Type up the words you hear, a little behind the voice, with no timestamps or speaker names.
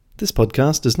This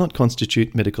podcast does not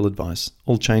constitute medical advice.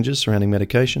 All changes surrounding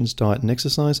medications, diet and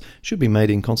exercise should be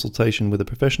made in consultation with a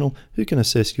professional who can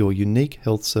assess your unique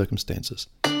health circumstances.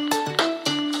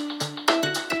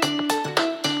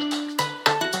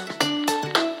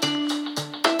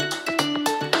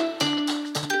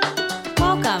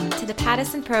 Welcome to the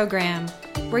Paddison Program,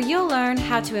 where you'll learn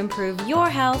how to improve your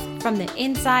health from the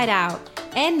inside out.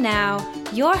 And now,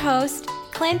 your host,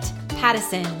 Clint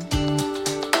Paddison.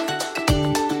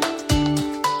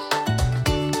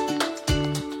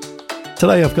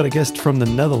 Today I've got a guest from the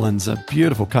Netherlands, a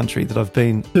beautiful country that I've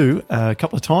been to a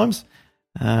couple of times.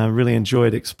 Really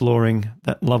enjoyed exploring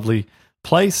that lovely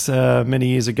place many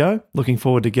years ago. Looking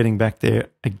forward to getting back there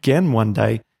again one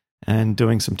day and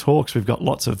doing some talks. We've got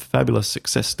lots of fabulous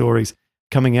success stories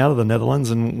coming out of the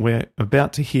Netherlands, and we're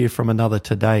about to hear from another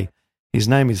today. His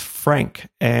name is Frank,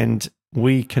 and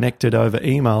we connected over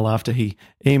email after he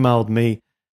emailed me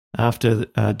after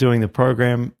doing the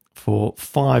program for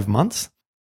 5 months.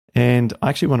 And I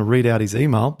actually want to read out his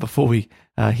email before we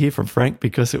hear from Frank,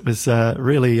 because it was a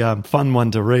really fun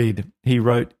one to read. He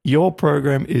wrote, "Your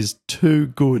program is too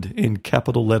good," in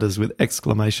capital letters with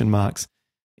exclamation marks.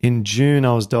 "In June,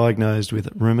 I was diagnosed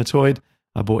with rheumatoid.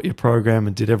 I bought your program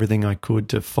and did everything I could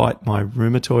to fight my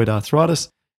rheumatoid arthritis,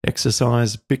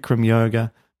 exercise, Bikram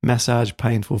yoga, massage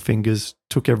painful fingers,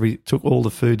 took all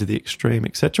the food to the extreme,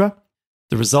 etc.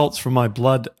 The results from my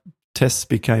blood tests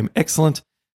became excellent.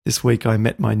 This week I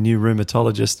met my new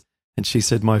rheumatologist, and she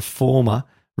said my former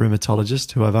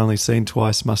rheumatologist, who I've only seen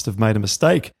twice, must have made a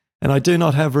mistake, and I do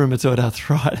not have rheumatoid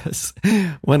arthritis.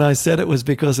 When I said it was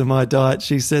because of my diet,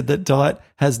 she said that diet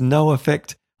has no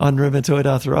effect on rheumatoid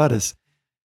arthritis.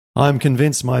 I'm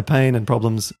convinced my pain and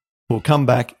problems will come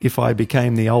back if I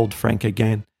became the old Frank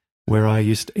again, where I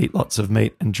used to eat lots of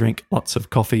meat and drink lots of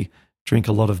coffee, drink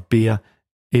a lot of beer,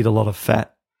 eat a lot of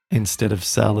fat instead of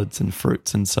salads and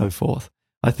fruits and so forth.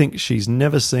 I think she's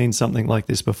never seen something like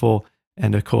this before,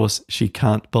 and of course, she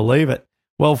can't believe it."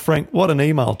 Well, Frank, what an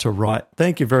email to write.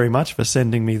 Thank you very much for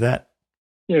sending me that.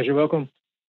 Yes, you're welcome.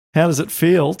 How does it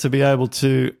feel to be able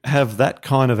to have that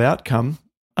kind of outcome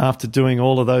after doing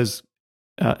all of those,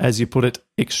 as you put it,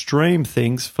 extreme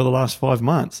things for the last 5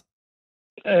 months?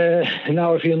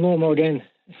 Now I feel normal again.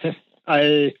 When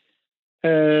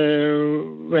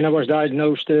I was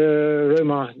diagnosed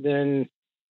rheuma, then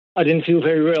I didn't feel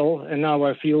very well, and now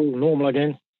I feel normal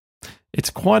again. It's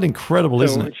quite incredible,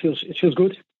 isn't it? It feels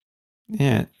good.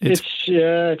 Yeah, it's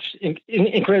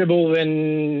incredible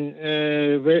when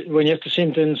you have the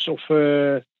symptoms of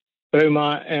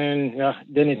rheuma, and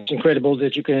then it's incredible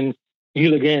that you can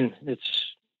heal again.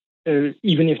 It's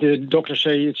even if the doctors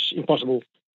say it's impossible.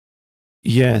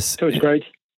 Yes, so it's great.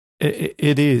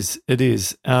 It is. It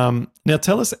is. Now,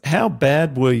 tell us, how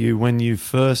bad were you when you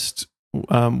first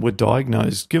were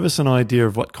diagnosed? Give us an idea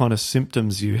of what kind of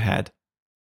symptoms you had.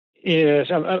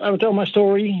 Yes, I will tell my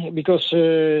story, because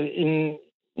in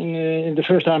the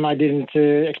first time I didn't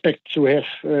expect to have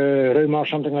rheuma or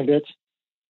something like that.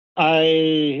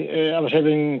 I was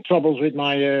having troubles with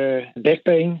my back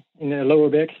pain in the lower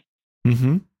back,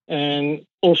 and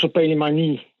also pain in my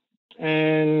knee,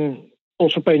 and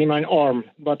also pain in my arm.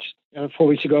 But 4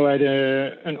 weeks ago I had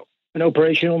an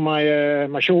operation on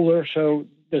my shoulder, so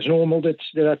that's normal that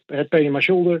I had pain in my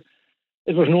shoulder.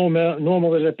 It was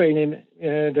normal that I had pain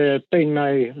in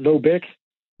my low back,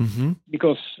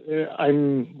 because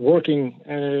I'm working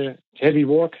heavy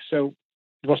work, so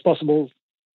it was possible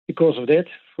because of that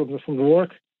from the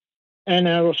work. And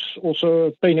I was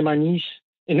also pain in my knees,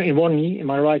 in one knee, in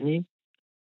my right knee.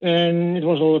 And it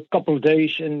was a couple of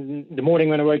days, and the morning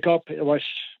when I wake up,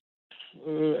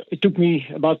 it took me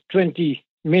about 20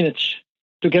 minutes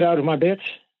to get out of my bed,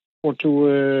 or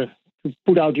to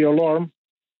put out the alarm.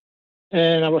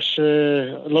 And I was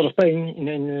a lot of pain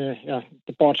in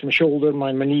the parts of my shoulder,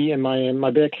 my knee, and my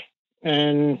back.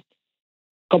 And a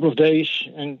couple of days,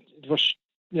 and it was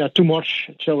too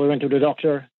much. So I went to the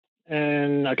doctor,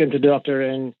 and I came to the doctor,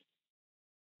 and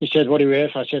he said, "What do you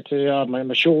have?" I said,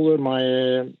 my shoulder,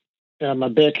 my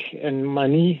back, and my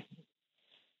knee.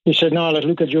 He said, "Now let's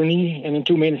look at your knee." And in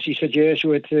 2 minutes, he said, "Yes,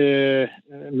 you had a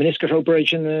meniscus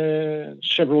operation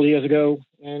several years ago,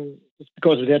 and it's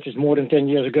because of that. It's more than 10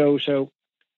 years ago. So,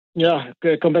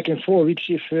 come back in 4 weeks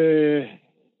if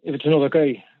it's not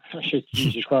okay." I said,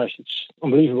 "Jesus Christ, it's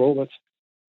unbelievable." But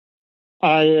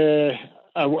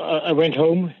I went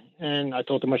home, and I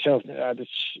thought to myself,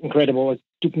 "That's incredible. It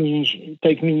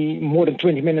take me more than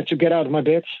 20 minutes to get out of my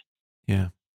bed." Yeah,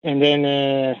 and then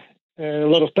a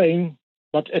lot of pain.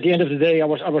 But at the end of the day, I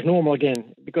was normal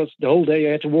again, because the whole day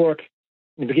I had to work.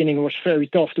 In the beginning, it was very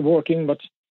tough to working, but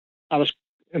I was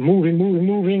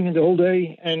moving the whole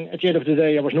day. And at the end of the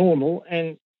day, I was normal.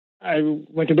 And I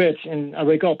went to bed and I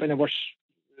wake up and I was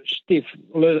stiff,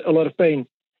 a lot of pain.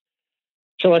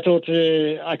 So I thought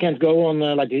I can't go on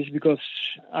like this because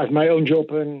I have my own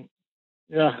job and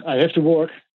I have to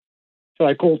work. So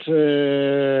I called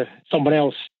someone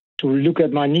else to look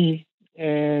at my knee,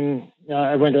 and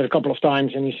I went there a couple of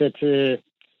times, and he said,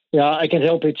 I can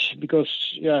help it because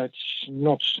it's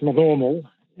not normal.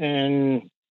 And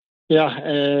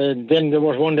then there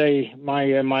was one day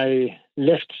my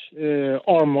left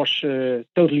arm was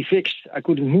totally fixed. I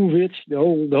couldn't move it the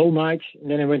whole night.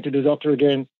 And then I went to the doctor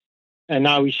again, and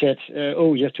now he said,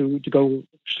 you have to go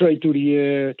straight to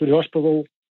the hospital.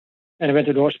 And I went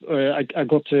to the hospital. I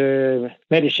got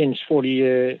medicines for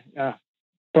the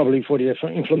probably for the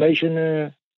inflammation,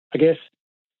 I guess.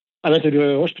 I went to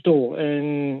the hospital,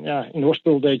 and in the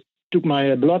hospital they took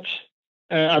my blood.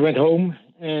 I went home,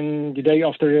 and the day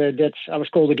after that I was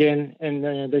called again, and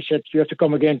they said you have to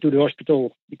come again to the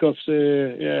hospital because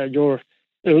you're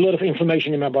a lot of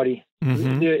inflammation in my body.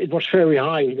 Mm-hmm. It was very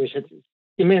high. They said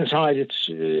immense high. It's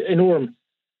enormous.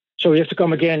 So we have to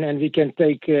come again, and we can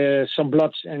take some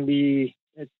blood, and we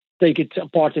take it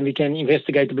apart, and we can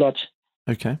investigate the blood.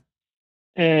 Okay.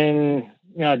 And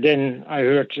then I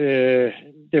heard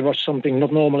there was something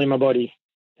not normal in my body.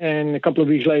 And a couple of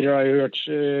weeks later, I heard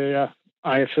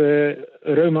I have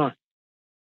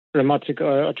rheumatic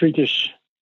arthritis.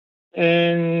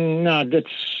 And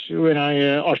that's when I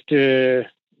asked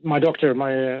my doctor,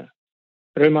 my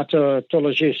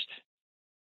rheumatologist,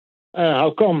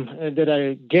 how come that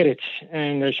I get it?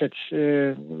 And they said,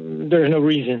 there is no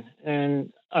reason.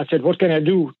 And I said, what can I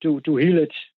do to heal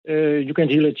it? You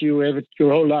can't heal it. You have it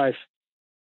your whole life.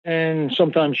 And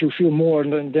sometimes you feel more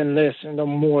than less, and then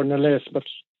more than less. But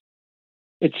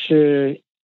it's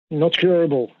not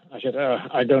curable. I said,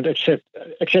 I don't accept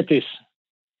this.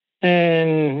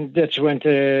 And that's when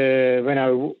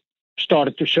I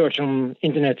started to search on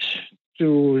internet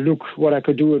to look what I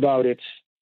could do about it.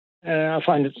 I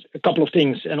find it a couple of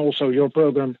things, and also your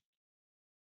program.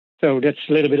 So that's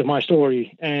a little bit of my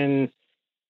story. And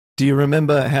do you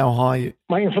remember how high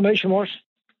my inflammation was?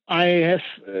 I have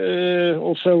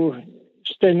also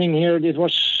standing here. It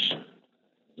was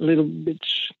a little bit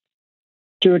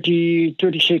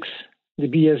 36. The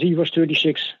BSE was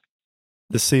 36.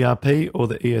 The CRP or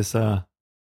the ESR?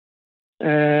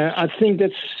 I think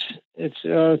it's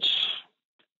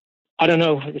I don't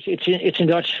know. It's in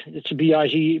Dutch. It's a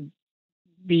BSE.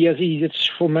 It's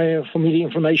for me the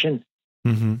inflammation.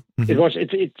 Mm-hmm,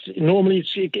 mm-hmm. It's normally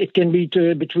it can be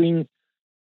between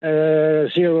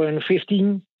 0 and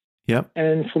 15. Yep.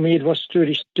 And for me it was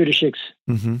 36.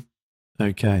 Mm-hmm.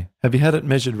 Okay. Have you had it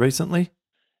measured recently?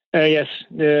 Yes.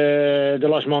 The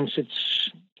last month it's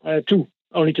 2.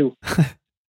 Only 2.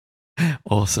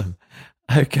 Awesome.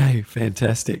 Okay.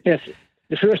 Fantastic. Yes.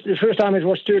 The first time it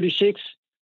was 36.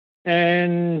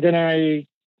 And then I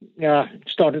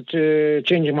started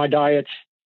changing my diet,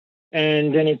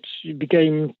 and then it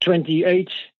became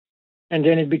 28, and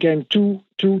then it became 2,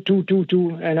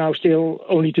 and now still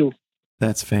only 2.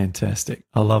 That's fantastic.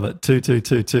 I love it. 2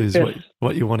 is yes.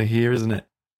 what you want to hear, isn't it?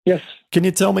 Yes. Can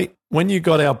you tell me, when you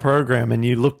got our program and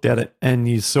you looked at it and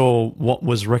you saw what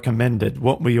was recommended,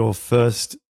 what were your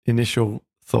first initial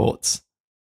thoughts?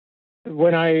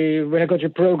 When I got your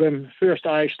program, first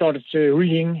I started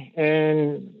reading,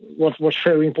 and what was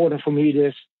very important for me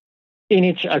is in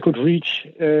it I could read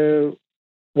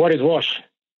what it was,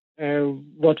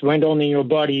 what went on in your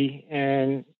body,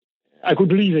 and I could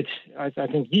believe it. I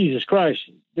think, Jesus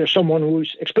Christ, there's someone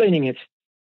who's explaining it.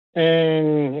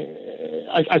 And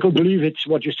I could believe it's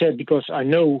what you said, because I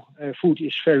know food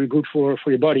is very good for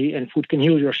your body, and food can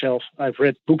heal yourself. I've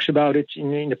read books about it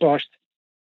in the past.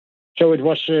 So it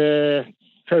was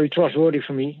very trustworthy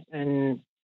for me, and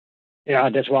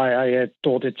that's why I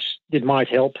thought it might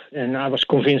help, and I was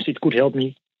convinced it could help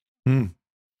me.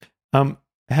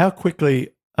 How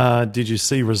quickly did you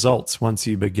see results once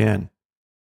you began?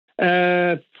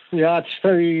 It's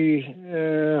very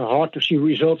hard to see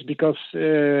results, because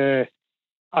I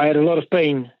had a lot of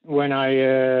pain when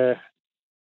I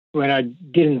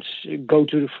didn't go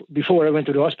before I went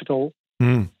to the hospital.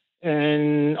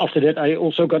 And after that, I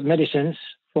also got medicines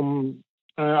from,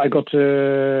 I got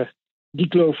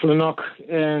diclofenac,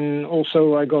 and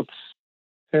also I got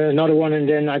another one, and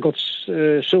then I got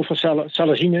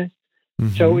sulfasalazine.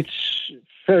 Mm-hmm. So it's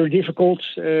very difficult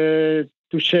to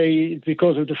say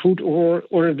because of the food or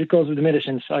because of the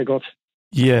medicines I got.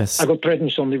 Yes. I got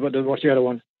prednisone, but that was the other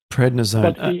one. Prednisone.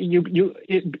 But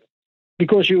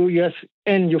because you have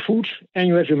and your food and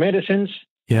you have your medicines.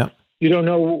 Yeah. You don't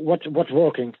know what's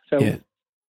working. So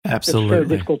Absolutely. It's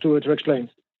very difficult to explain.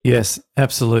 Yes,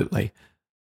 absolutely.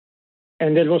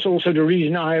 And that was also the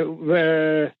reason I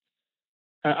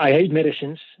hate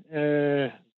medicines.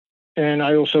 And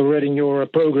I also read in your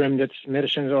program that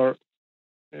medicines are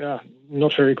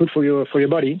not very good for your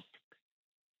body.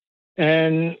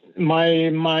 And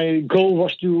my goal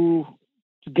was to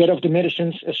get off the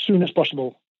medicines as soon as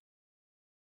possible.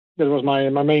 That was my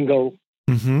main goal.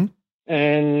 Mm-hmm.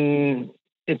 And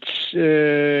it's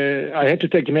I had to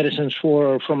take the medicines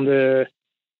from the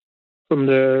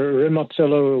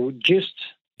rheumatologist.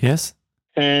 Yes.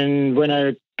 And when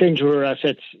I came to her, I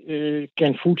said,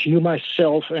 "Can food heal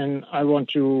myself? And I want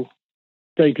to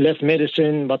take less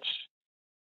medicine." But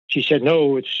she said,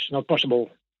 "No, it's not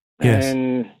possible." Yes.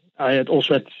 And I had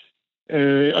also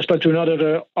I spoke to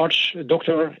another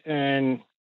doctor, and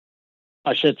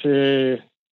I said,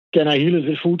 "Can I heal it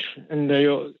with food?" And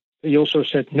he also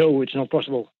said, "No, it's not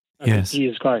possible." I said, Yes.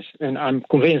 Jesus Christ. And I'm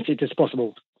convinced it is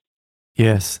possible.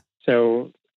 Yes.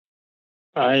 So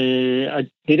I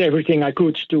did everything I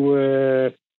could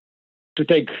to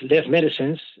take less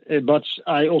medicines, but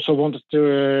I also wanted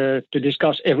to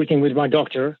discuss everything with my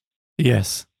doctor.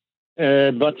 Yes.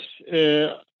 But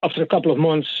after a couple of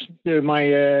months,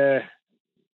 my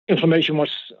inflammation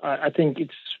was, I think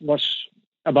it was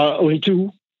about only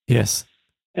 2. Yes.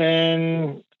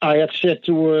 And I had said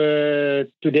to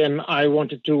them I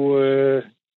wanted to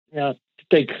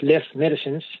take less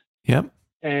medicines. Yep.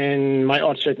 And my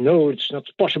aunt said, "No, it's not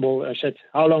possible." I said,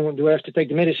 "How long do I have to take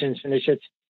the medicines?" And they said,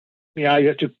 "Yeah, you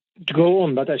have to go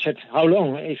on." But I said, "How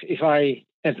long? If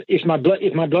my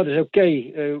blood is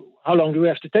okay, how long do I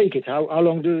have to take it? How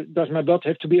long does my blood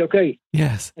have to be okay?"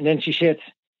 Yes. And then she said,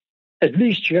 "At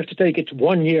least you have to take it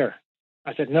 1 year."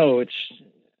 I said, "No,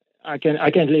 I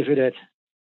can't live with it."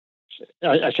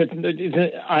 I said,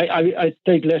 I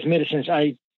take less medicines.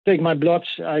 I take my blood.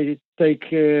 I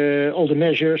take all the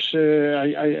measures.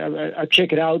 I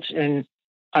check it out, and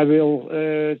I will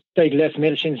take less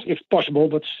medicines if possible,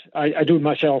 but I do it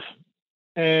myself.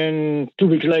 And 2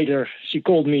 weeks later, she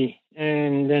called me,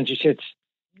 and then she said,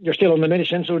 "You're still on the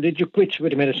medicines, or did you quit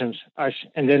with the medicines?"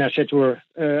 And then I said to her,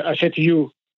 I said to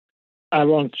you, I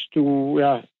want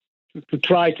to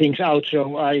try things out,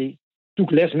 so I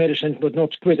took less medicines, but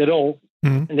not quit at all.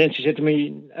 Mm-hmm. And then she said to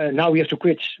me, "Now we have to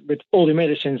quit with all the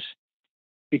medicines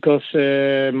because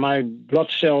my blood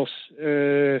cells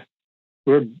were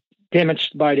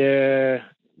damaged by the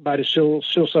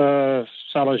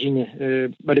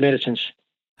sulfasalazine, by the medicines."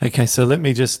 Okay, so let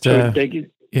me just...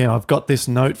 I've got this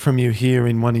note from you here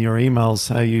in one of your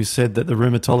emails. You said that the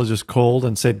rheumatologist called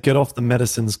and said, get off the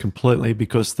medicines completely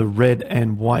because the red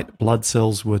and white blood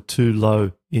cells were too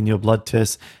low in your blood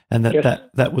tests, and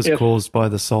that was caused by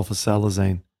the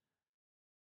sulfasalazine.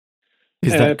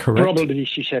 Is that correct? Probably,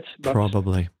 she said.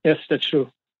 Probably. Yes, that's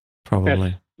true.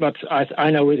 Probably. Yes, but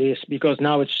I know it is because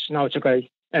now it's okay.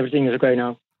 Everything is okay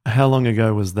now. How long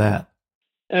ago was that?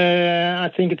 I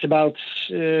think it's about...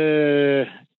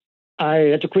 I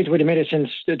had to quit with the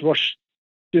medicines. It was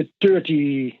the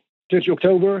 30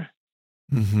 October.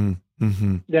 Mm-hmm.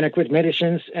 Mm-hmm. Then I quit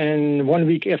medicines, and 1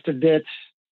 week after that,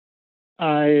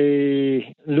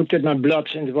 I looked at my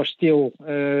blood, and it was still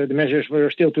the measures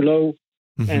were still too low.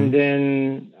 Mm-hmm. And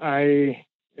then I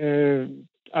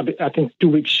think 2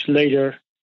 weeks later,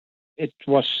 it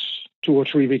was 2 or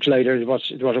 3 weeks later, it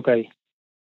was okay.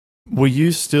 Were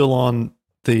you still on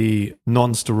the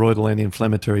non-steroidal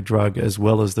anti-inflammatory drug as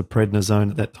well as the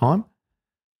prednisone at that time?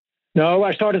 No,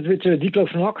 I started with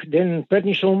diclofenac, then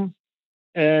prednisone,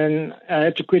 and I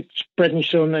had to quit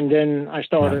prednisone, and then I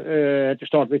had to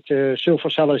start with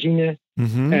sulfasalazine.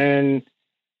 Mm-hmm. And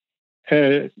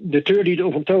the 30th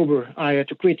of October, I had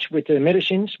to quit with the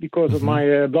medicines because mm-hmm. of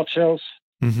my blood cells.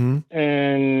 Mm-hmm.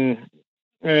 And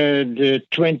the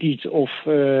 20th of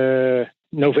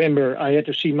November, I had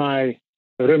to see my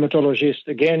rheumatologist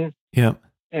again. Yeah.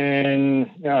 And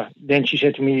then she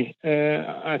said to me,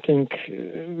 I think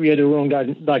we had the wrong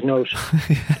diagnosis.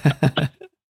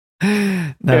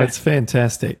 It's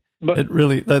fantastic. But it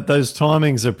really, those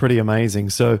timings are pretty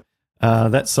amazing. So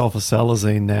that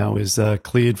sulfasalazine now is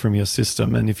cleared from your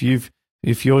system. And if you're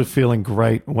feeling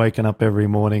great, waking up every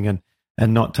morning and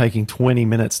not taking 20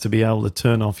 minutes to be able to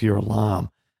turn off your alarm,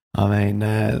 I mean,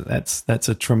 that's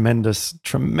a tremendous,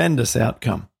 tremendous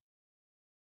outcome.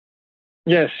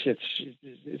 Yes,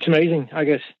 it's amazing, I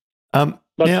guess. But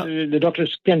now, the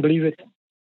doctors can't believe it.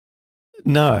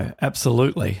 No,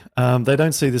 absolutely. They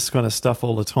don't see this kind of stuff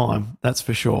all the time, that's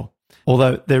for sure.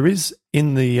 Although there is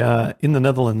in the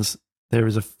Netherlands, there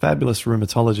is a fabulous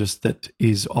rheumatologist that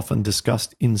is often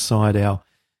discussed inside our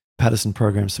Paddison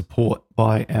Program support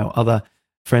by our other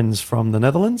friends from the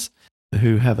Netherlands.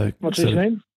 who have a... What's his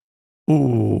name?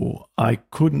 I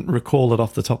couldn't recall it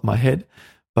off the top of my head,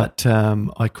 but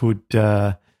I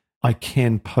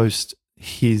can post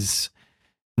his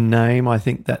name. I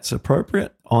think that's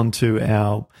appropriate onto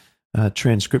our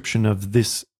transcription of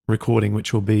this recording,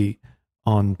 which will be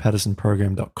on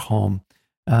paddisonprogram.com.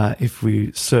 If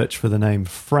we search for the name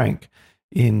Frank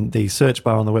in the search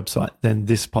bar on the website, then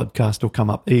this podcast will come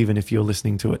up, even if you're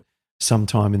listening to it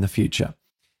sometime in the future.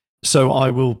 So I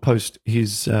will post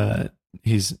his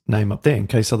name up there in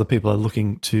case other people are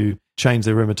looking to change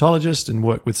their rheumatologist and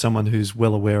work with someone who's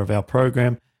well aware of our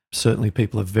program. Certainly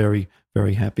people are very,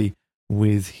 very happy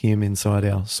with him inside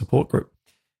our support group.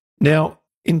 Now,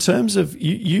 in terms of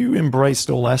you embraced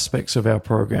all aspects of our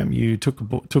program. You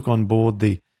took on board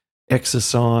the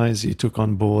exercise, you took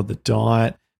on board the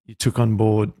diet, you took on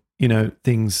board,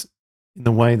 things in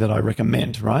the way that I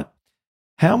recommend, right?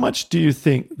 How much do you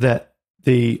think that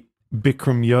the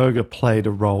Bikram yoga played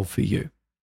a role for you?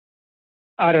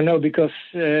 I don't know, because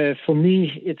for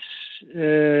me, it's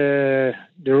the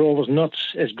role was not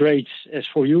as great as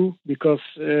for you, because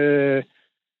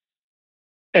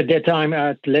at that time I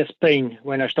had less pain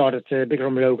when I started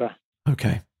Bikram yoga.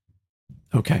 Okay.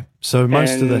 So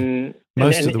most of the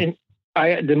most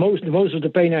of the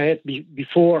pain I had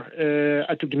before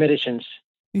I took the medicines.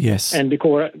 Yes. And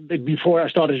before I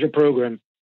started the program.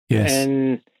 Yes.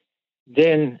 And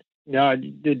then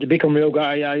the Bikram yoga,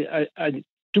 I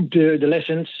took the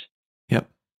lessons. Yep.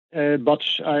 But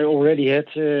I already had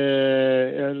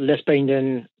less pain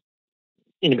than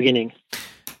in the beginning.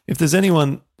 If there's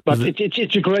anyone, but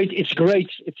it's a great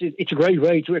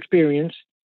way to experience,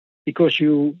 because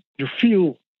you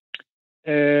feel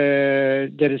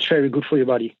that it's very good for your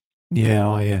body.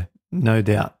 Yeah, no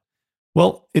doubt.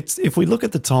 Well, if we look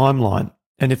at the timeline,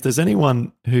 and if there's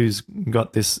anyone who's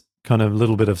got this kind of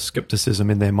little bit of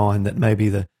skepticism in their mind that maybe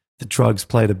the drugs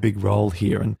played a big role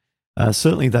here, and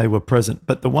certainly they were present,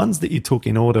 but the ones that you took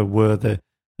in order were the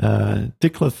I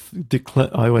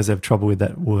always have trouble with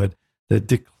that word, the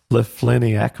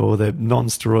diclofenac, or the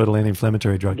non-steroidal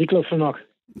anti-inflammatory drug. Diclofenac.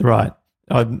 Right.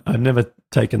 I've never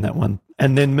taken that one.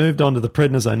 And then moved on to the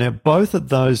prednisone. Now, both of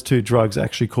those two drugs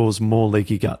actually cause more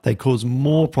leaky gut. They cause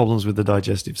more problems with the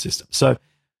digestive system. So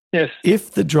yes,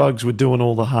 if the drugs were doing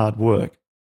all the hard work,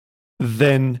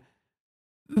 then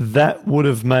that would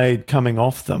have made coming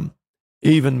off them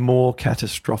even more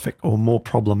catastrophic or more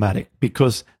problematic,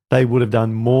 because they would have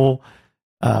done more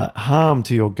harm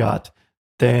to your gut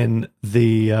than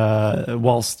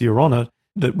whilst you're on it,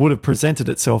 that would have presented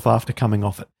itself after coming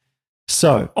off it.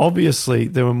 So obviously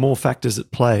there were more factors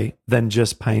at play than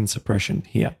just pain suppression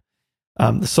here.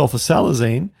 The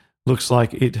sulfasalazine looks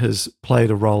like it has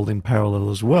played a role in parallel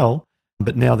as well,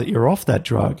 but now that you're off that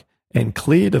drug and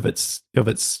cleared of its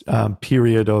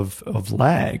period of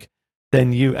lag,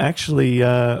 then you actually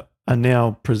are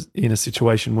now in a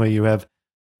situation where you have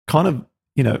kind of,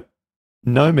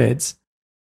 no meds,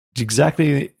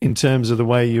 exactly in terms of the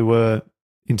way you were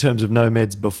in terms of no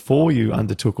meds before you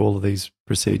undertook all of these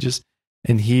procedures.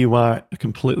 And here you are, a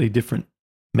completely different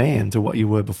man to what you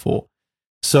were before.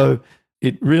 So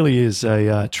it really is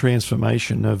a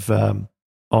transformation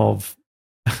of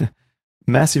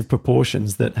massive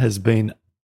proportions that has been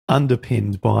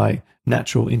underpinned by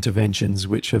natural interventions,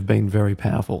 which have been very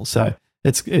powerful. So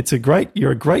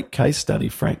you're a great case study,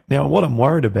 Frank. Now, what I'm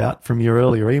worried about from your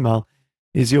earlier email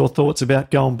is your thoughts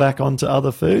about going back onto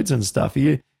other foods and stuff.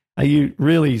 Are you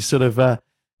really sort of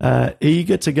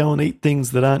eager to go and eat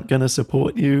things that aren't going to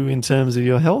support you in terms of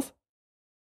your health?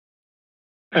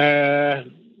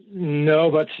 No,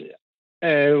 but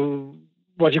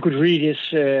what you could read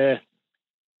is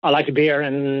I like beer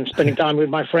and spending time with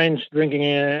my friends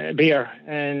drinking beer,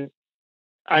 and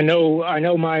I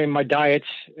know my diet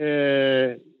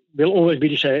will always be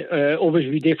the same, always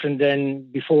be different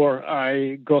than before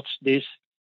I got this.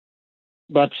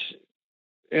 But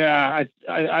yeah,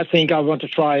 I think I want to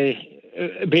try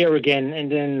beer again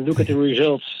and then look at the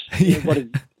results, what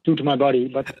it do to my body.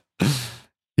 But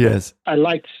yes, I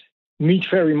liked meat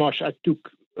very much. I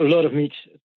took a lot of meat,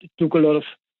 took a lot of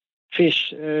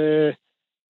fish, a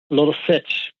lot of fat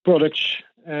products,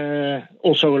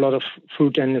 also a lot of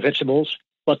fruit and vegetables.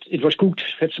 But it was cooked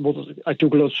vegetables. I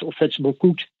took lots of vegetable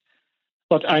cooked.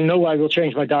 But I know I will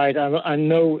change my diet. I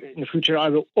know in the future I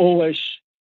will always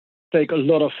take a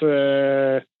lot of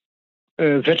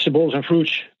vegetables and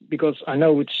fruits, because I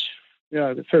know it's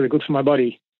very good for my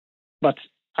body. But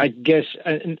I guess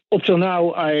up till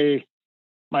now,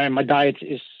 my diet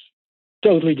is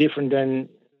totally different than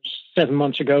 7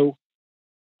 months ago.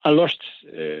 I lost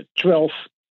 12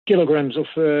 kilograms of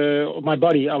my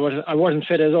body. I wasn't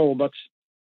fat at all, but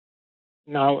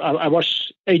Now I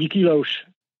was 80 kilos,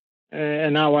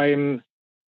 and now I'm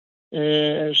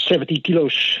 70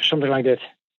 kilos, something like that.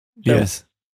 So Yes.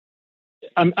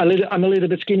 I'm a little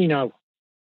bit skinny now.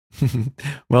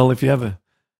 Well, if you have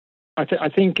I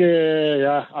think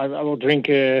I will drink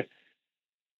a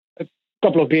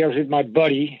couple of beers with my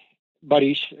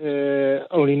buddies,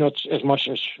 only not as much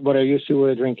as what I used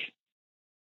to drink.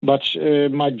 But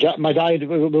my diet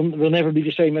will never be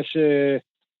the same as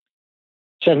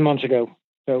 7 months ago.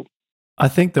 So I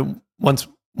think that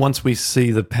once we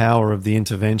see the power of the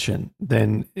intervention,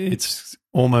 then it's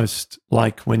almost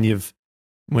like when you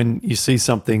see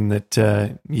something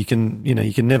that you can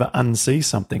never unsee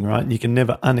something, right? And you can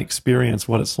never unexperience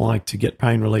what it's like to get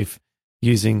pain relief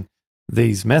using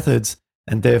these methods,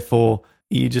 and therefore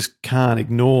you just can't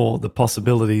ignore the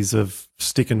possibilities of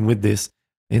sticking with this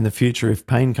in the future if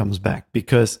pain comes back,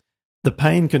 because the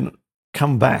pain can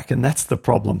come back, and that's the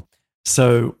problem.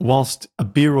 So whilst a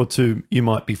beer or two you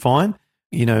might be fine,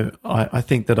 I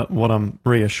think that what I'm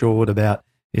reassured about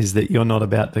is that you're not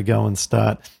about to go and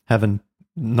start having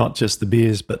not just the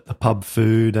beers, but the pub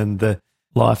food and the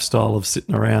lifestyle of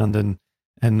sitting around and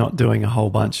not doing a whole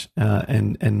bunch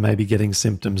and maybe getting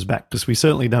symptoms back, because we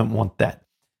certainly don't want that.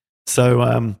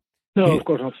 So, no, of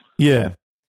course not. Yeah.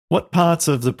 What parts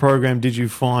of the program did you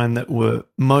find that were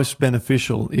most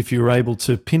beneficial, if you were able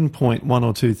to pinpoint one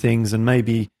or two things and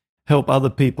maybe help other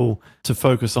people to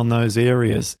focus on those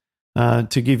areas?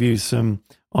 To give you some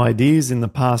ideas, in the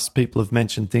past, people have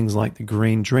mentioned things like the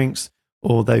green drinks,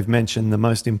 or they've mentioned the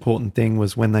most important thing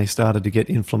was when they started to get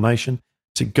inflammation,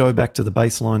 to go back to the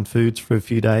baseline foods for a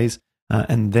few days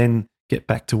and then get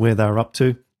back to where they're up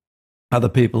to. Other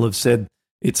people have said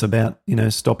it's about,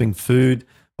 stopping food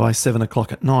by 7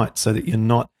 o'clock at night so that you're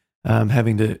not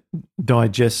having to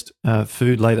digest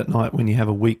food late at night when you have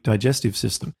a weak digestive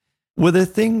system. Were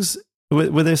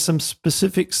there some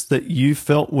specifics that you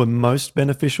felt were most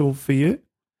beneficial for you?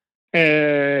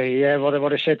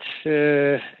 What I said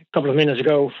a couple of minutes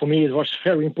ago, for me it was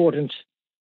very important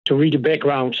to read the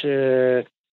background,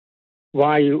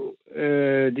 why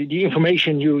the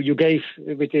information you gave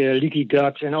with the leaky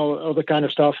gut and all the kind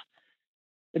of stuff.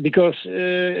 Because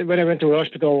when I went to the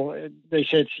hospital, they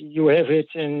said you have it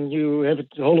and you have it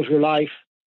the whole of your life.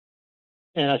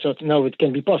 And I thought, no, it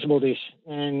can be possible, this.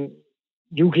 And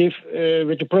you give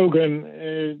with the program,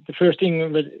 the first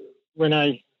thing when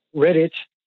I read it,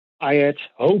 I had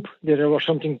hope that there was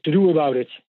something to do about it.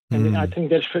 And I think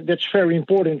that's very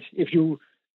important. If you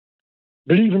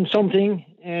believe in something,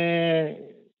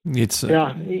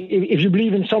 if you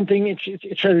believe in something,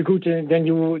 it's very good. And then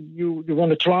you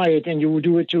want to try it, and you will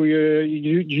do it to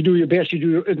you do your best, you do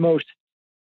your utmost.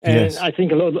 And yes. I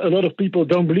think a lot of people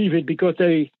don't believe it because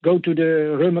they go to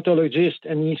the rheumatologist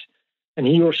and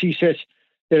he or she says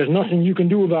there's nothing you can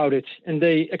do about it, and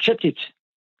they accept it.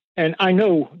 And I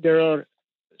know there are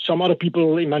some other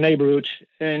people in my neighborhood,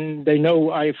 and they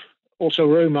know I've also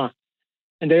reuma,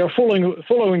 and they are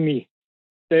following me.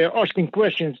 They are asking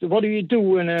questions. What do you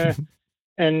do?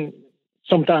 And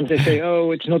sometimes they say,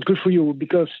 "Oh, it's not good for you,"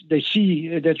 because they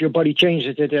see that your body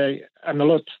changes. That I'm a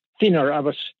lot thinner.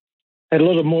 Had a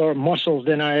lot of more muscles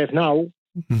than I have now.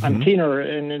 Mm-hmm. I'm thinner,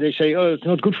 and they say, "Oh, it's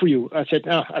not good for you." I said,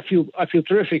 "No, I feel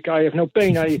terrific. I have no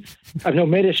pain. I have no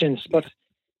medicines." But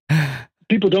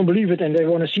people don't believe it, and they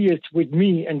want to see it with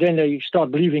me, and then they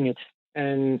start believing it.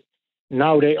 And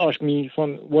now they ask me,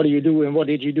 "What do you do, and what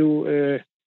did you do?"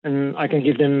 And I can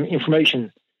give them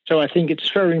information. So I think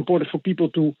it's very important for people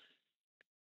to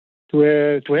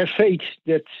have faith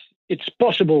that it's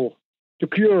possible to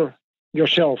cure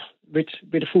yourself with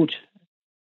food.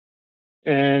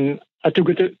 And I took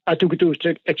it to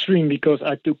the extreme because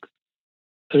I took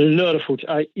a lot of food.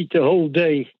 I eat the whole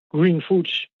day green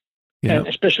foods, and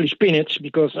especially spinach,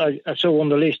 because I saw on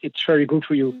the list it's very good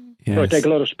for you. Yes. So I take a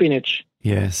lot of spinach.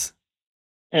 Yes.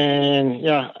 And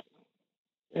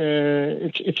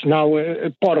it's now a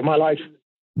part of my life.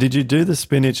 Did you do the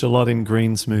spinach a lot in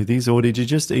green smoothies, or did you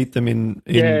just eat them in...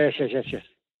 Yes.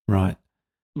 Right.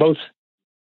 Both,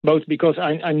 because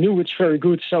I knew it's very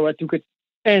good, so I took it.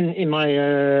 And in my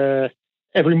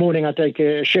every morning I take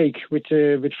a shake with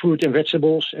fruit and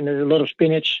vegetables and a lot of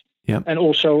spinach. Yep. And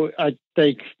also I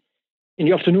take in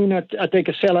the afternoon I take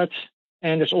a salad,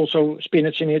 and there's also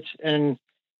spinach in it. And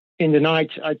in the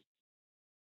night I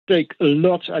take a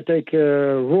lot. I take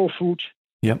raw food.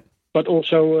 Yep. But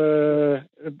also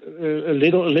a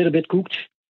little bit cooked.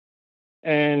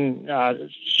 And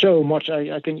so much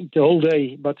I can eat the whole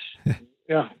day. But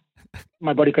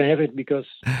my body can have it because.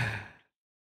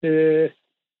 I'm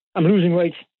losing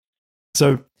weight.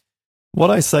 So what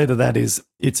I say to that is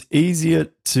it's easier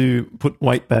to put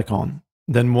weight back on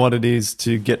than what it is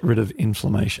to get rid of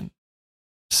inflammation.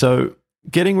 So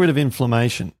getting rid of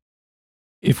inflammation,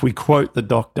 if we quote the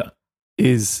doctor,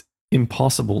 is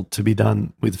impossible to be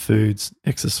done with foods,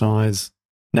 exercise,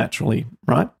 naturally,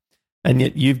 right? And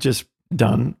yet you've just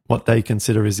done what they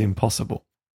consider is impossible.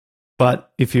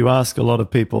 But if you ask a lot of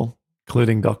people,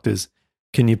 including doctors,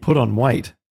 can you put on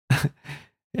weight?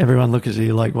 Everyone looks at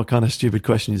you like, what kind of stupid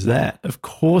question is that? Of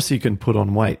course you can put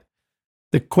on weight.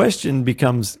 The question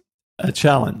becomes a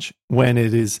challenge when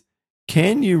it is,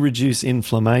 can you reduce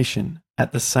inflammation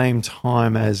at the same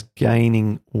time as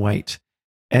gaining weight?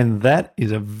 And that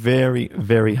is a very,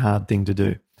 very hard thing to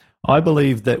do. I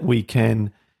believe that we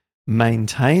can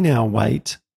maintain our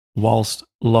weight whilst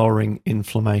lowering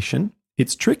inflammation.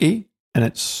 It's tricky and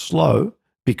it's slow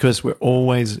because we're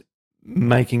always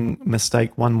making a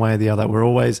mistake one way or the other. We're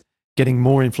always getting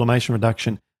more inflammation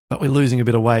reduction, but we're losing a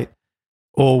bit of weight.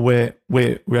 Or we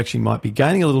actually might be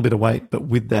gaining a little bit of weight, but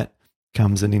with that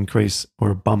comes an increase or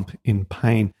a bump in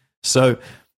pain. So,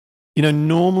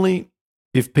 normally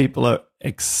if people are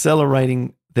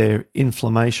accelerating their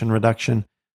inflammation reduction,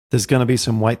 there's going to be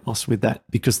some weight loss with that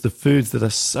because the foods that are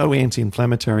so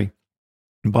anti-inflammatory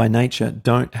by nature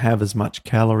don't have as much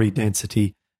calorie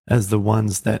density as the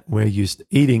ones that we're used to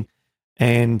eating.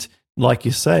 And like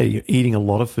you say, you're eating a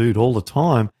lot of food all the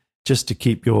time just to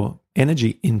keep your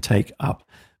energy intake up.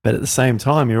 But at the same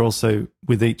time, you're also,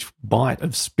 with each bite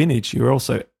of spinach, you're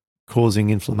also causing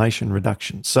inflammation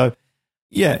reduction. So,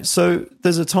 so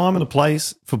there's a time and a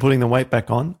place for putting the weight back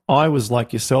on. I was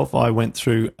like yourself. I went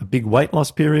through a big weight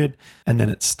loss period and then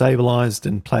it stabilized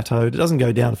and plateaued. It doesn't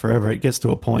go down forever. It gets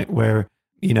to a point where,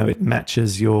 it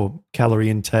matches your calorie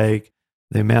intake,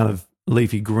 the amount of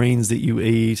leafy greens that you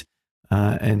eat,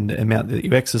 and the amount that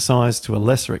you exercise to a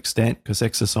lesser extent, because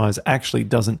exercise actually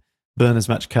doesn't burn as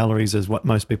much calories as what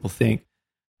most people think.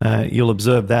 You'll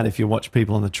observe that if you watch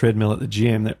people on the treadmill at the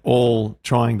gym. They're all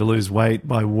trying to lose weight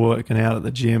by working out at the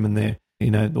gym, and they're,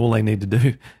 all they need to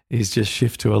do is just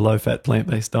shift to a low-fat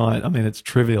plant-based diet. I mean, it's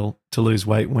trivial to lose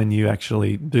weight when you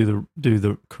actually do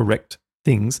the correct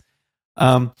things.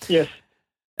 Yes.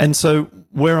 And so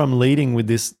where I'm leading with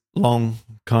this long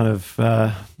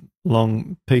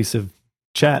piece of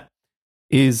chat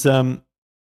is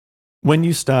when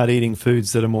you start eating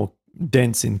foods that are more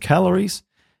dense in calories,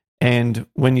 and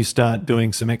when you start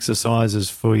doing some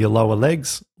exercises for your lower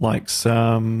legs, like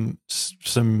some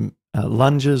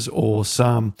lunges or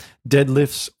some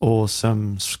deadlifts or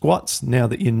some squats, now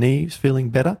that your knee's feeling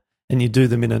better, and you do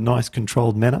them in a nice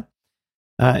controlled manner.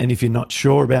 And if you're not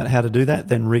sure about how to do that,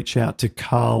 then reach out to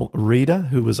Carl Reeder,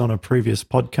 who was on a previous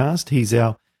podcast. He's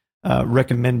our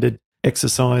recommended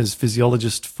exercise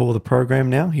physiologist for the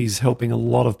program now. He's helping a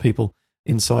lot of people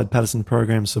inside Paddison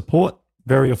Program support.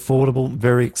 Very affordable,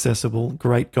 very accessible,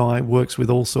 great guy, works with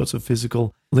all sorts of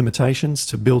physical limitations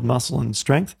to build muscle and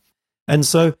strength. And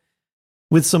so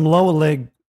with some lower leg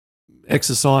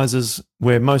exercises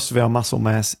where most of our muscle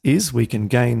mass is, we can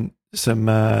gain some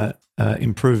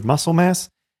improved muscle mass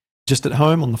just at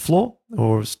home on the floor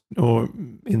or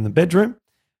in the bedroom.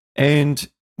 And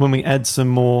when we add some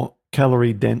more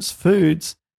calorie-dense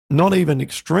foods, not even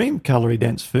extreme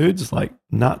calorie-dense foods like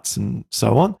nuts and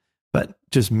so on, but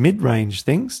just mid-range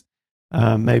things,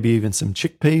 maybe even some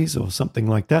chickpeas or something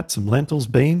like that, some lentils,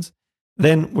 beans,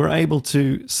 then we're able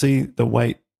to see the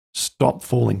weight stop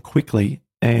falling quickly.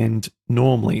 And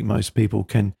normally most people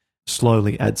can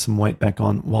slowly add some weight back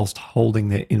on whilst holding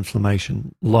their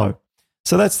inflammation low.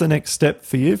 So that's the next step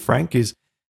for you, Frank, is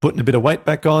putting a bit of weight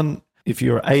back on. If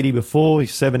you're 80 before, you're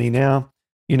 70 now,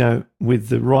 with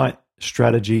the right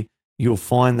strategy, you'll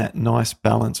find that nice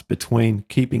balance between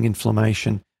keeping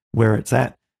inflammation where it's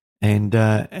at and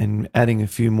adding a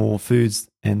few more foods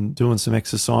and doing some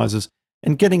exercises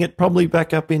and getting it probably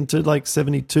back up into like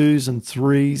 72s and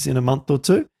 3s in a month or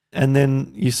two. And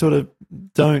then you sort of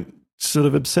don't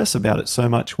obsess about it so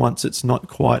much once it's not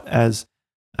quite as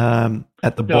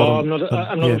at the bottom. No,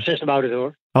 I'm not obsessed about it,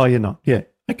 or. Oh, you're not? Yeah.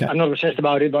 Okay. I'm not obsessed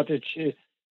about it, but it's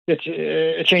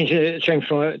a change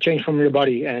from your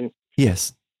body, and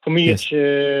yes, for me, yes.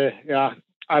 It's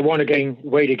I want to gain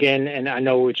weight again, and I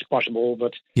know it's possible,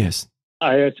 but yes,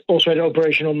 I also had an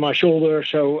operation on my shoulder,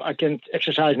 so I can't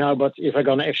exercise now. But if I'm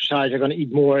gonna exercise, I'm gonna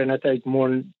eat more, and I take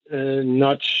more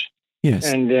nuts.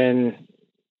 Yes, and then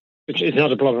it's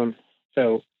not a problem.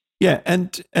 So. Yeah,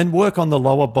 and work on the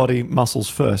lower body muscles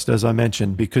first, as I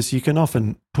mentioned, because you can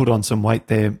often put on some weight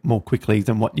there more quickly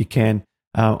than what you can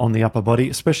on the upper body,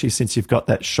 especially since you've got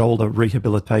that shoulder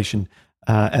rehabilitation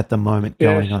at the moment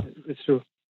going on. It's true.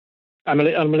 I'm a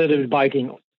little bit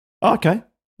biking. Okay,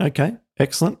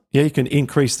 excellent. Yeah, you can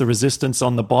increase the resistance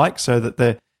on the bike so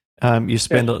that you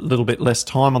spend a little bit less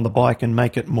time on the bike and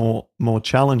make it more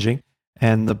challenging,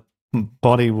 and the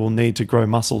body will need to grow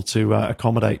muscle to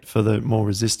accommodate for the more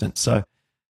resistance. So,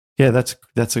 yeah,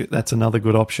 that's another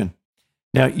good option.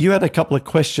 Now, you had a couple of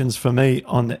questions for me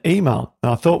on the email,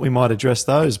 and I thought we might address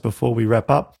those before we wrap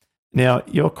up. Now,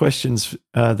 your questions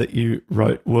that you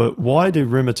wrote were, why do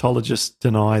rheumatologists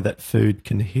deny that food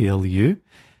can heal you?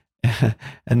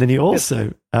 And then you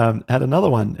also had another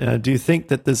one. Do you think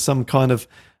that there's some kind of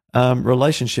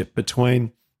relationship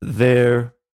between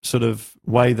their sort of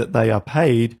way that they are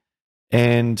paid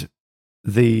and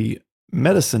the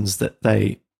medicines that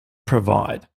they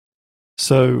provide?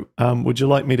 So would you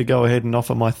like me to go ahead and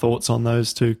offer my thoughts on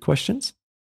those two questions?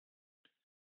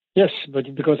 Yes,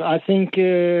 but because I think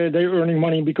they're earning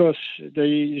money because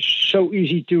they're so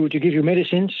easy to give you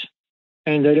medicines,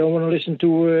 and they don't want to listen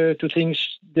to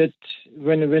things that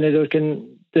when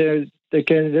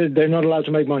they're not allowed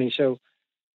to make money. So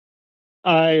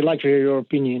I like to hear your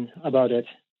opinion about that.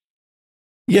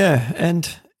 Yeah, and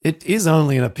it is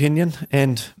only an opinion,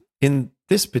 and in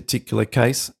this particular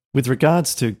case, with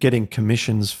regards to getting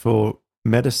commissions for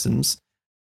medicines,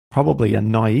 probably a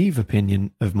naive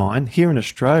opinion of mine. Here in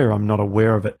Australia, I'm not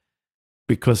aware of it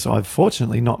because I've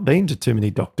fortunately not been to too many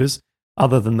doctors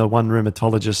other than the one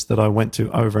rheumatologist that I went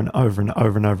to over and over and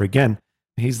over and over again.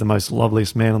 He's the most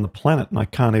loveliest man on the planet, and I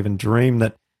can't even dream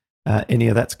that any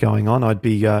of that's going on. I'd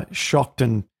be shocked,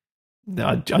 and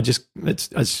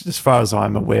it's as far as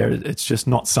I'm aware, it's just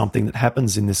not something that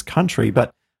happens in this country.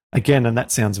 But again, and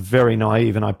that sounds very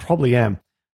naive, and I probably am,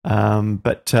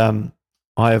 but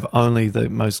I have only the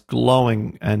most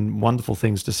glowing and wonderful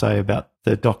things to say about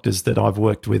the doctors that I've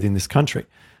worked with in this country.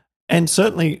 And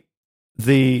certainly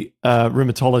the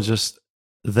rheumatologist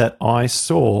that I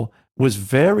saw was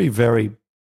very, very,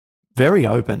 very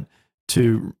open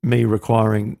to me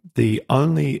requiring the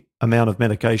only amount of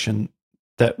medication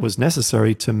that was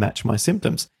necessary to match my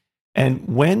symptoms. And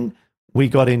when we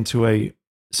got into a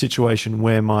situation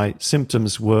where my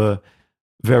symptoms were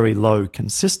very low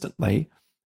consistently,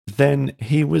 then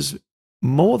he was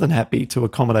more than happy to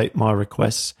accommodate my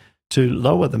requests to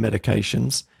lower the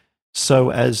medications so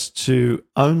as to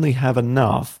only have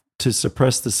enough to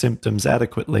suppress the symptoms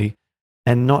adequately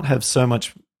and not have so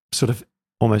much sort of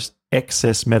almost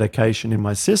excess medication in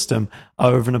my system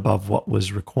over and above what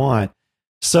was required.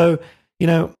 So,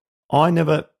 I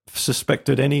never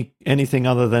suspected anything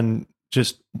other than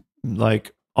just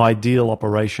like ideal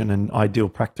operation and ideal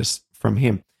practice from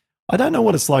him. I don't know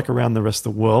what it's like around the rest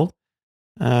of the world,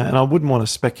 and I wouldn't want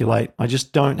to speculate. I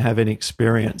just don't have any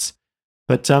experience.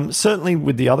 But certainly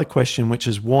with the other question, which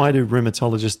is why do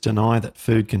rheumatologists deny that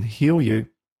food can heal you?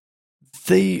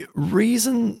 The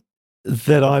reason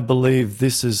that I believe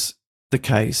this is the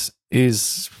case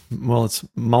is, well, it's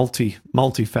multi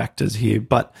factors here,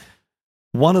 but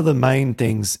one of the main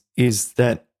things is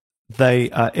that they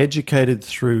are educated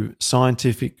through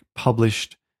scientific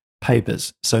published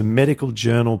papers, so medical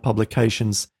journal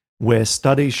publications where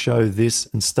studies show this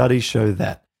and studies show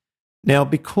that. Now,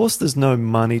 because there's no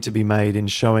money to be made in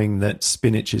showing that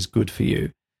spinach is good for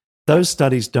you, those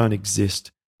studies don't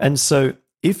exist. And so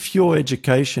if your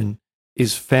education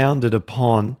is founded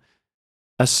upon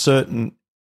a certain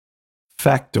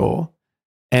factor,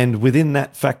 and within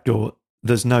that factor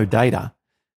there's no data,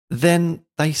 then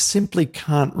they simply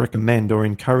can't recommend or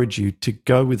encourage you to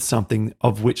go with something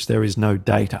of which there is no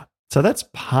data. So that's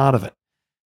part of it.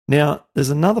 Now, there's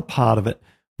another part of it,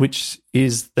 which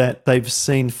is that they've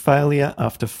seen failure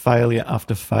after failure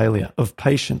after failure of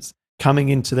patients coming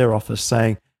into their office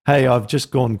saying, hey, I've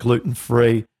just gone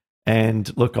gluten-free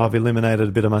and look, I've eliminated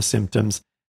a bit of my symptoms.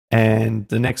 And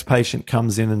the next patient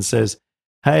comes in and says,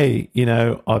 hey,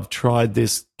 I've tried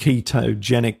this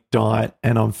ketogenic diet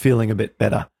and I'm feeling a bit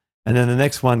better. And then the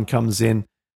next one comes in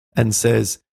and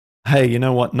says, hey, you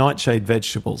know what, nightshade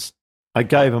vegetables, I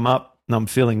gave them up and I'm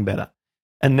feeling better.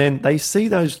 And then they see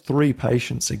those three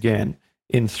patients again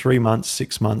in 3 months,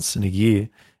 6 months, and a year.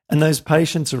 And those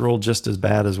patients are all just as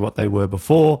bad as what they were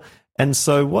before. And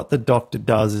so what the doctor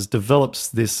does is develops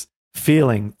this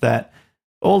feeling that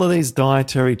all of these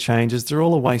dietary changes, they're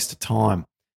all a waste of time.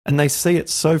 And they see it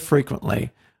so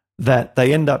frequently that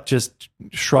they end up just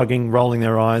shrugging, rolling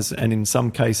their eyes. And in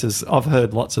some cases, I've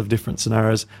heard lots of different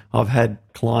scenarios. I've had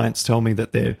clients tell me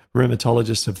that their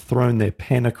rheumatologists have thrown their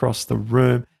pen across the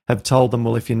room, have told them,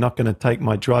 well, if you're not going to take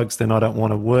my drugs, then I don't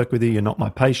want to work with you. You're not my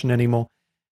patient anymore.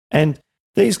 And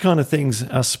these kind of things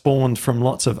are spawned from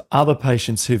lots of other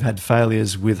patients who've had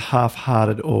failures with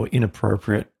half-hearted or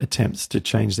inappropriate attempts to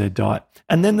change their diet.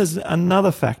 And then there's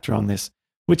another factor on this,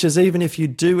 which is even if you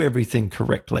do everything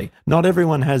correctly, not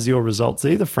everyone has your results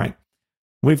either, Frank.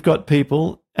 We've got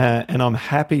people and I'm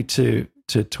happy to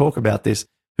talk about this,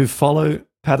 who follow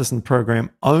Paddison Program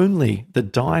only the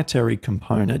dietary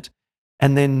component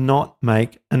and then not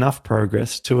make enough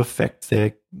progress to affect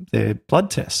their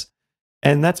blood tests.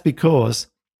 And that's because,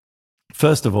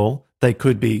 first of all, they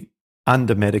could be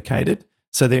under-medicated,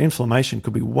 so their inflammation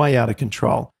could be way out of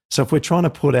control. So if we're trying to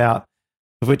put out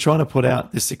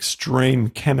this extreme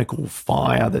chemical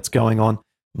fire that's going on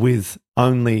with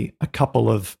only a couple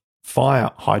of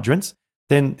fire hydrants,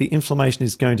 then the inflammation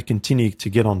is going to continue to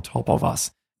get on top of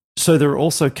us. So there are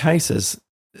also cases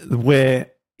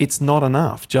where it's not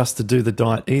enough just to do the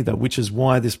diet either, which is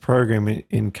why this program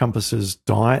encompasses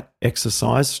diet,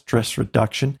 exercise, stress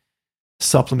reduction,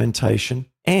 supplementation,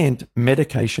 and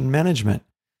medication management.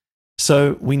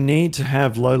 So we need to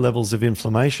have low levels of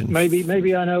inflammation.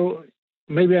 Maybe I know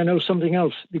something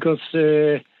else, because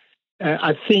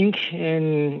I think,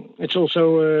 and it's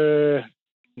also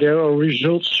there are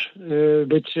results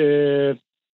with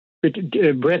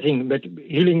breathing, but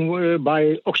healing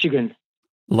by oxygen.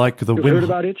 Like the You've heard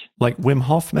about it? Like Wim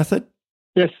Hof method?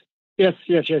 Yes,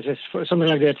 something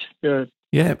like that.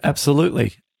 Yeah,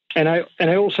 absolutely. And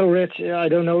I also read, I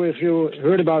don't know if you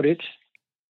heard about it,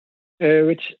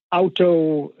 with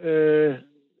auto-vessing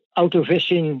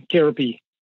therapy.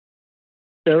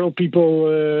 There are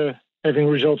people having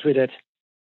results with that.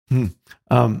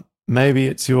 Maybe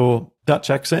it's your Dutch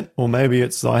accent, or maybe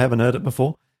it's I haven't heard it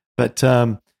before. But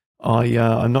I'm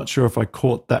not sure if I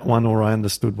caught that one or I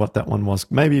understood what that one was.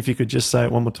 Maybe if you could just say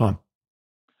it one more time.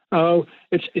 Oh,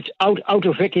 it's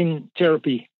auto-vecking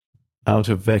therapy.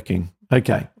 Auto-vecking.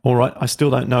 Okay, all right. I still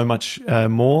don't know much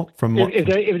more from what... If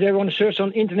they want to search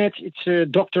on internet,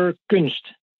 it's Dr.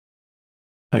 Kunst.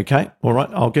 Okay, all right.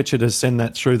 I'll get you to send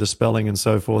that through, the spelling and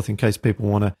so forth, in case people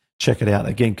want to check it out.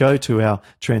 Again, go to our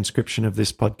transcription of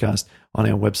this podcast on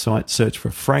our website, search for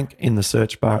Frank in the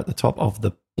search bar at the top of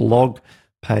the blog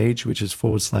page, which is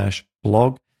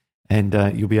 /blog, and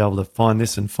you'll be able to find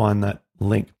this and find that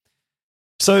link.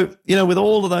 So, with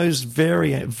all of those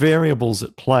variables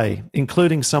at play,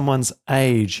 including someone's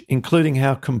age, including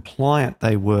how compliant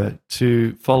they were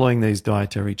to following these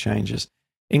dietary changes,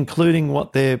 including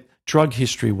what their drug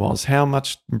history was, how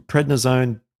much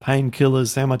prednisone,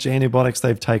 painkillers, how much antibiotics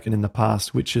they've taken in the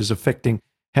past, which is affecting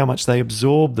how much they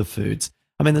absorb the foods.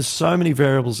 I mean, there's so many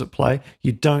variables at play.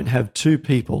 You don't have two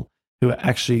people who are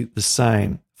actually the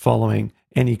same following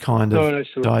any kind of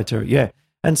dietary. Yeah.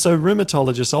 And so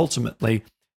rheumatologists ultimately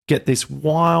get this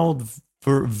wild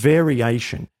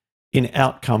variation in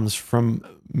outcomes from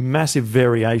massive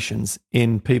variations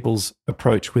in people's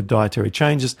approach with dietary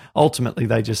changes. Ultimately,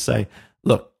 they just say,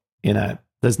 look,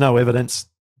 there's no evidence,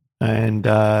 and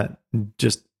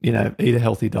just, eat a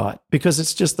healthy diet, because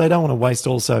it's just, they don't want to waste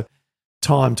also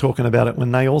time talking about it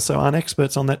when they also aren't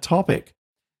experts on that topic.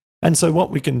 And so what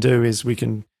we can do is we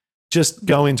can just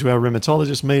go into our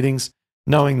rheumatologist meetings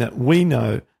knowing that we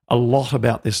know a lot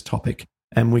about this topic,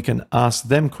 and we can ask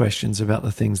them questions about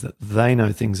the things that they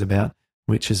know things about,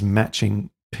 which is matching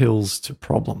pills to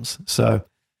problems. So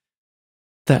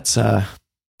that's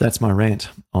my rant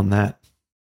on that.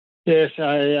 Yes,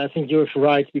 I think you're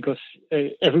right, because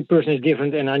every person is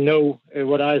different, and I know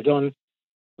what I've done.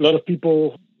 A lot of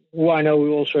people who I know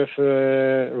who also have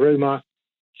reuma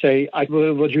say, I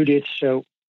will what you did. So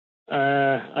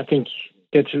I think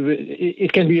that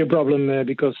it can be a problem,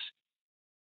 because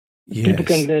people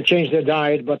can change their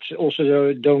diet, but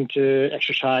also don't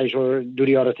exercise or do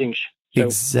the other things. So,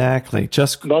 exactly.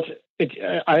 But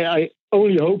I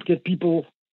only hope that people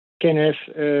can have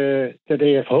that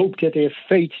they have hope, that they have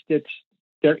faith, that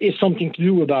there is something to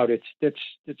do about it.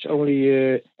 That's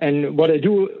only and what they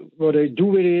do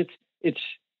with it, it's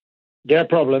their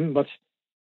problem. But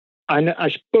I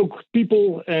spoke to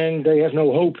people and they have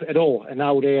no hope at all, and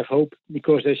now they have hope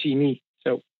because they see me.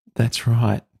 So that's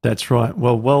right.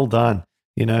 Well done.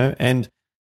 And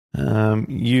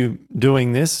you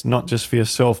doing this not just for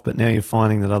yourself, but now you're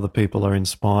finding that other people are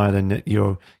inspired, and that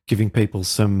you're giving people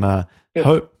some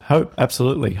hope.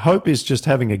 Absolutely. Hope is just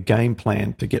having a game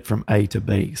plan to get from A to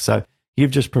B. So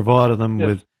you've just provided them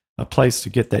with a place to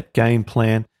get that game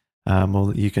plan, or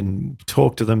that you can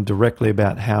talk to them directly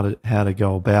about how to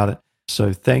go about it.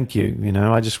 So thank you.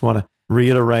 I just want to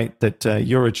reiterate that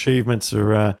your achievements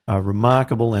are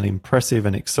remarkable and impressive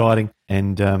and exciting,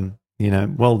 and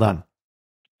well done.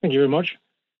 Thank you very much.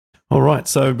 All right.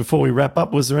 So before we wrap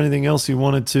up, was there anything else you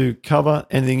wanted to cover?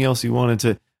 Anything else you wanted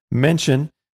to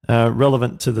mention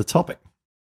relevant to the topic?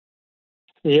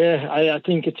 Yeah, I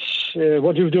think it's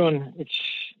what you've done. It's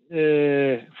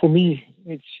for me,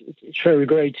 it's very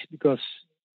great, because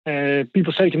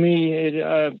people say to me,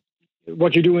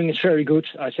 what you're doing is very good.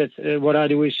 I said, what I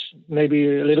do is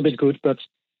maybe a little bit good, but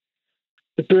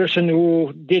the person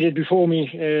who did it before me,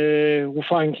 who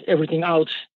finds everything out,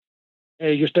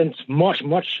 you spend much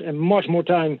more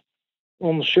time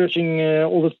on searching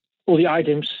all the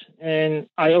items, and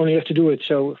I only have to do it.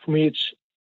 So for me, it's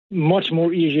much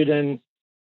more easier than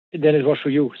it was for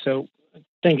you. So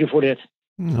thank you for that.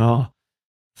 Oh,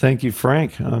 thank you,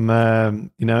 Frank.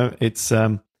 It's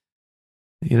so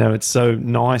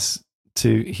nice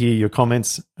to hear your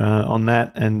comments on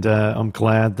that, and I'm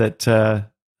glad that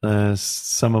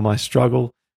some of my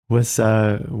struggle was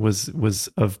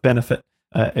of benefit.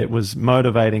 It was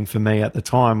motivating for me at the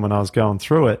time when I was going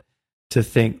through it to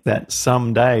think that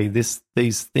someday these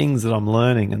things that I'm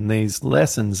learning and these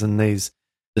lessons and these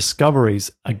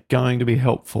discoveries are going to be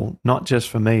helpful, not just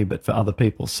for me, but for other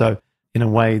people. So in a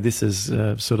way, this is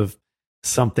sort of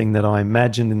something that I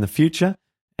imagined in the future.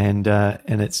 And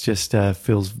it's just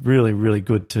feels really, really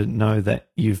good to know that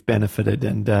you've benefited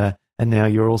and now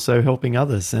you're also helping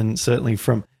others. And certainly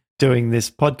from doing this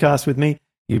podcast with me,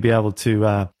 you'll be able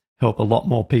to help a lot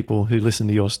more people who listen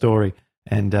to your story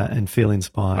and feel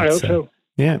inspired. I hope so.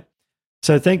 Yeah.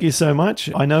 So thank you so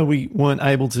much. I know we weren't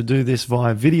able to do this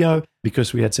via video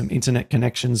because we had some internet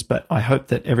connections, but I hope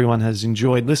that everyone has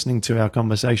enjoyed listening to our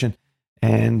conversation.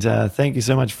 And thank you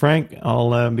so much, Frank.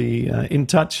 I'll be in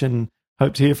touch and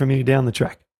hope to hear from you down the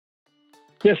track.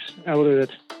 Yes, I will do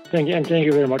that. Thank you, and thank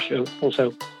you very much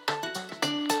also.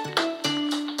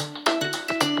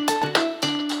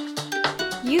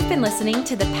 You've been listening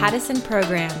to the Paddison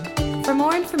Program. For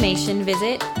more information,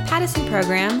 visit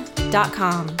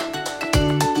paddisonprogram.com.